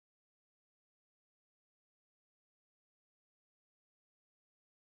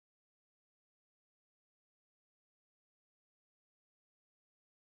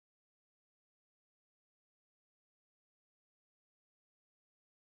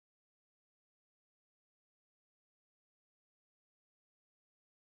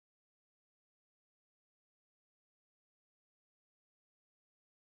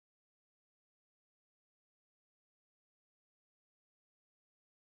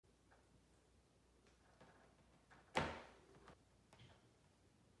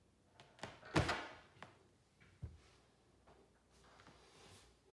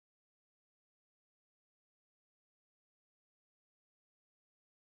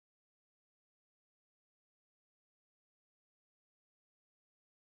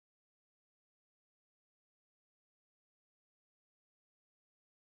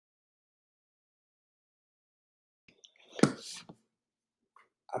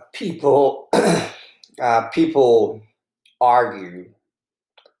People people argue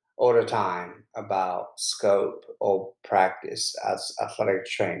all the time about scope of practice as athletic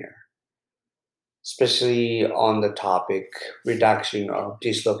trainer, especially on the topic reduction of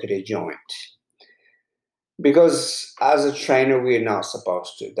dislocated joint. Because as a trainer, we're not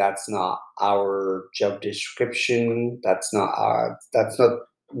supposed to. That's not our job description. That's not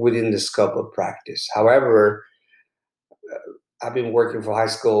within the scope of practice. However, I've been working for high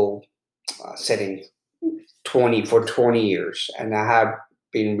school setting 20 years, and I have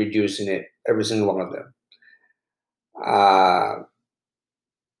been reducing it every single one of them. Uh,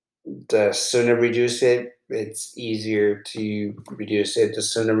 the sooner reduce it, it's easier to reduce it. The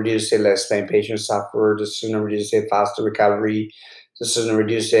sooner reduce it, less pain patients suffer. The sooner reduce it, faster recovery. The sooner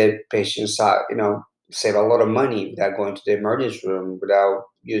reduce it, patients save a lot of money without going to the emergency room, without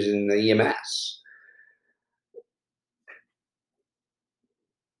using the EMS.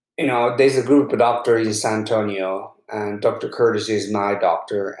 There's a group of doctors in San Antonio, and Dr. Curtis is my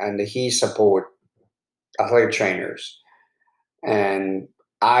doctor, and he support athletic trainers. And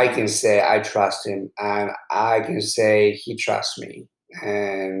I can say I trust him, and I can say he trusts me.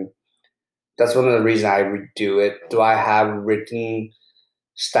 And that's one of the reasons I would do it. Do I have written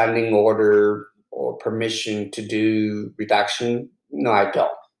standing order or permission to do reduction? No, I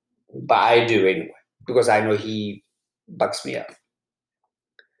don't. But I do anyway, because I know he bucks me up.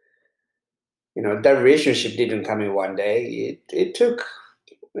 That relationship didn't come in one day. It took,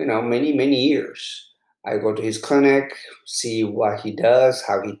 many years. I go to his clinic, see what he does,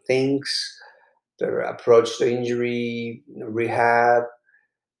 how he thinks, the approach to injury, rehab,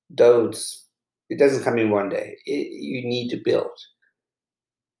 those. It doesn't come in one day. You need to build.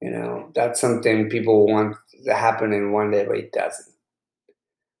 That's something people want to happen in one day, but it doesn't.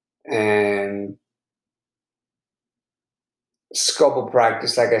 And scope of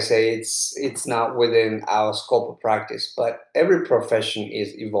practice, like I say, it's not within our scope of practice, but every profession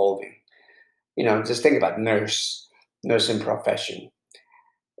is evolving. Just think about nursing profession.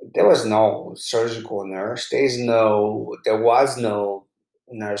 There was no surgical nurse. There was no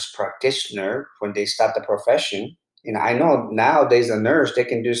nurse practitioner when they start the profession. I know nowadays a nurse they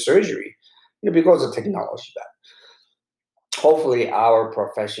can do surgery, because of technology. But hopefully, our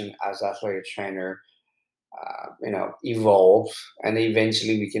profession as athletic trainer, evolve, and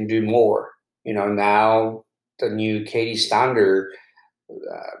eventually we can do more. Now the new Katie standard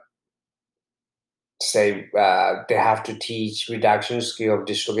say they have to teach reduction skill of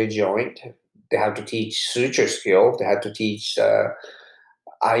dislocated joint. They have to teach suture skill. They have to teach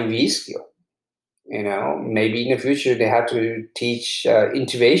IV skill. Maybe in the future they have to teach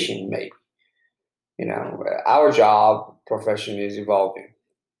intubation. Maybe our job profession is evolving,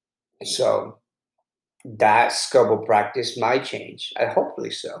 so that scope of practice might change. I hopefully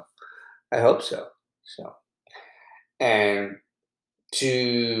so. I hope so. So, and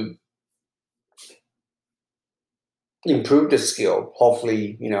to improve the skill,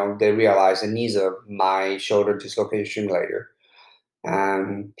 hopefully, they realize the needs of my shoulder dislocation later.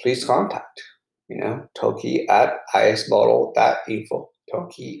 And please contact, Toki at ismodel.info.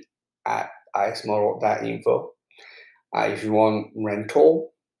 Toki at ismodel.info. If you want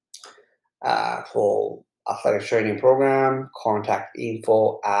rental for athletic training program, contact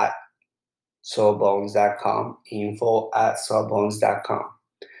info@sawbones.com. Info@sawbones.com.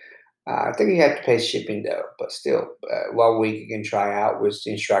 I think you have to pay shipping though, but still, 1 week you can try out with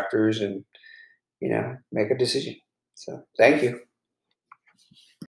the instructors and make a decision. So, thank you.